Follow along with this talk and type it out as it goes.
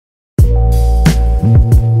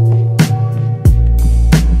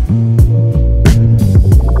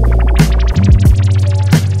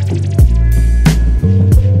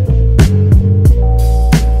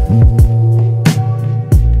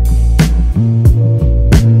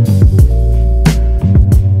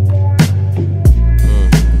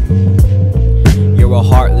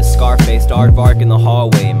aardvark in the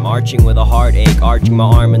hallway, marching with a heartache, arching my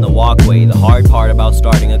arm in the walkway. The hard part about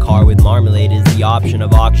starting a car with marmalade is the option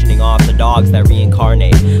of auctioning off the dogs that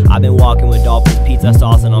reincarnate. I've been walking with dolphins, pizza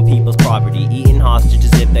saucing on people's property, eating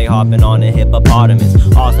hostages if they hopping on a hippopotamus.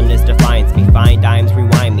 Awesomeness defines me, fine dimes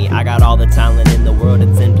rewind me. I got all the talent in the world,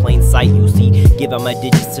 it's in plain sight, you see. Give out my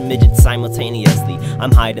digits to midgets simultaneously.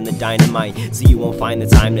 I'm hiding the dynamite, so you won't find the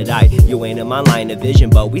time to die. You ain't in my line of vision,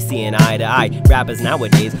 but we seeing eye to eye. Rappers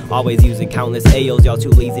nowadays, always using countless ayos. Y'all too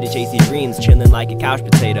lazy to chase your dreams, chillin' like a couch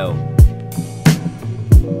potato.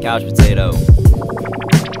 Couch potato.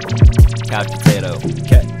 Couch potato.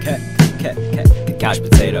 Couch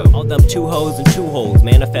potato. All them two hoes and two holes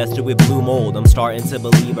manifested with blue mold. I'm starting to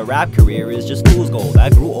believe a rap career is just fool's gold. I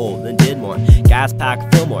grew old and did more. Gas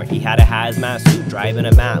pack Fillmore. He had a hazmat suit, driving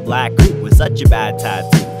a matte black coupe with such a bad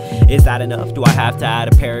tattoo. Is that enough? Do I have to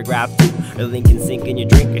add a paragraph too? Or Lincoln sink in your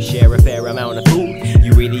drink or share a fair amount of food?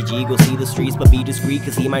 You really G, go see the streets, but be discreet,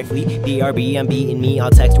 cause he might flee. BRB, I'm beating me,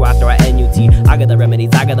 I'll text you after I NUT. I got the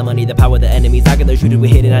remedies, I got the money, the power, the enemies. I got the shooter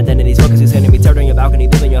with hidden identities. Focus who's sending me, turn on your balcony,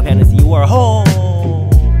 live in your fantasy. You are a whole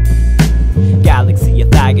galaxy of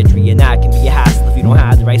faggotry, and that can be a hassle if you don't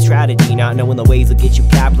have the right strategy. Not knowing the ways will get you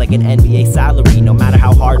capped like an NBA salary. No matter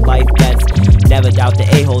how hard life gets, never doubt the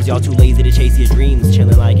a-holes. Y'all too lazy to chase your dreams,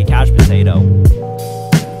 chilling like a couch potato.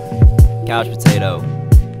 Couch potato.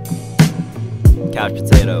 Couch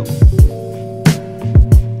potato.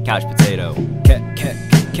 Couch potato.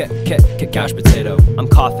 Couch potato. I'm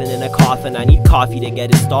coughing in a coffin, I need coffee to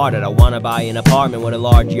get it started. I wanna buy an apartment with a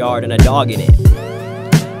large yard and a dog in it.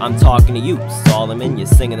 I'm talking to you, Solomon, you're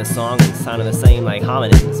singing a song and sounding the same like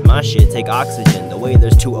homonyms. My shit take oxygen, the way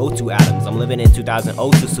there's two O2 atoms. I'm living in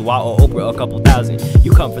 2002, Suwa or Oprah, a couple thousand.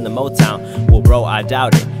 You come from the Motown, well bro, I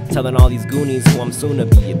doubt it. Telling all these goonies who I'm soon to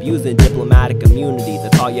be, abusing diplomatic immunity. To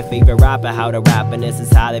taught your favorite rapper how to rap, and this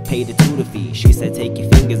is how they pay the tutor fee. She said take your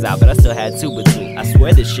fingers out, but I still had two between. I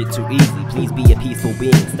swear this shit too easy, please be a peaceful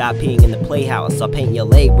being. Stop peeing in the playhouse, I'll paint your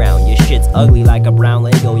leg brown. Your shit's ugly like a brown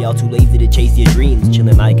Lego. Y'all too lazy to chase your dreams,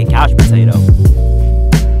 chilling like a couch potato.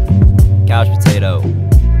 Couch potato.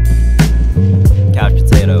 Couch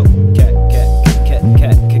potato.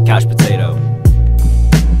 Couch potato.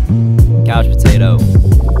 Couch potato.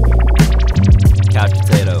 Couch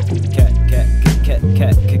potato.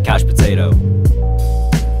 Couch potato.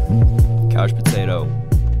 Couch potato.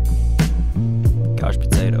 Couch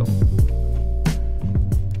potato.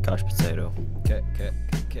 Couch potato.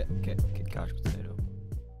 Couch potato.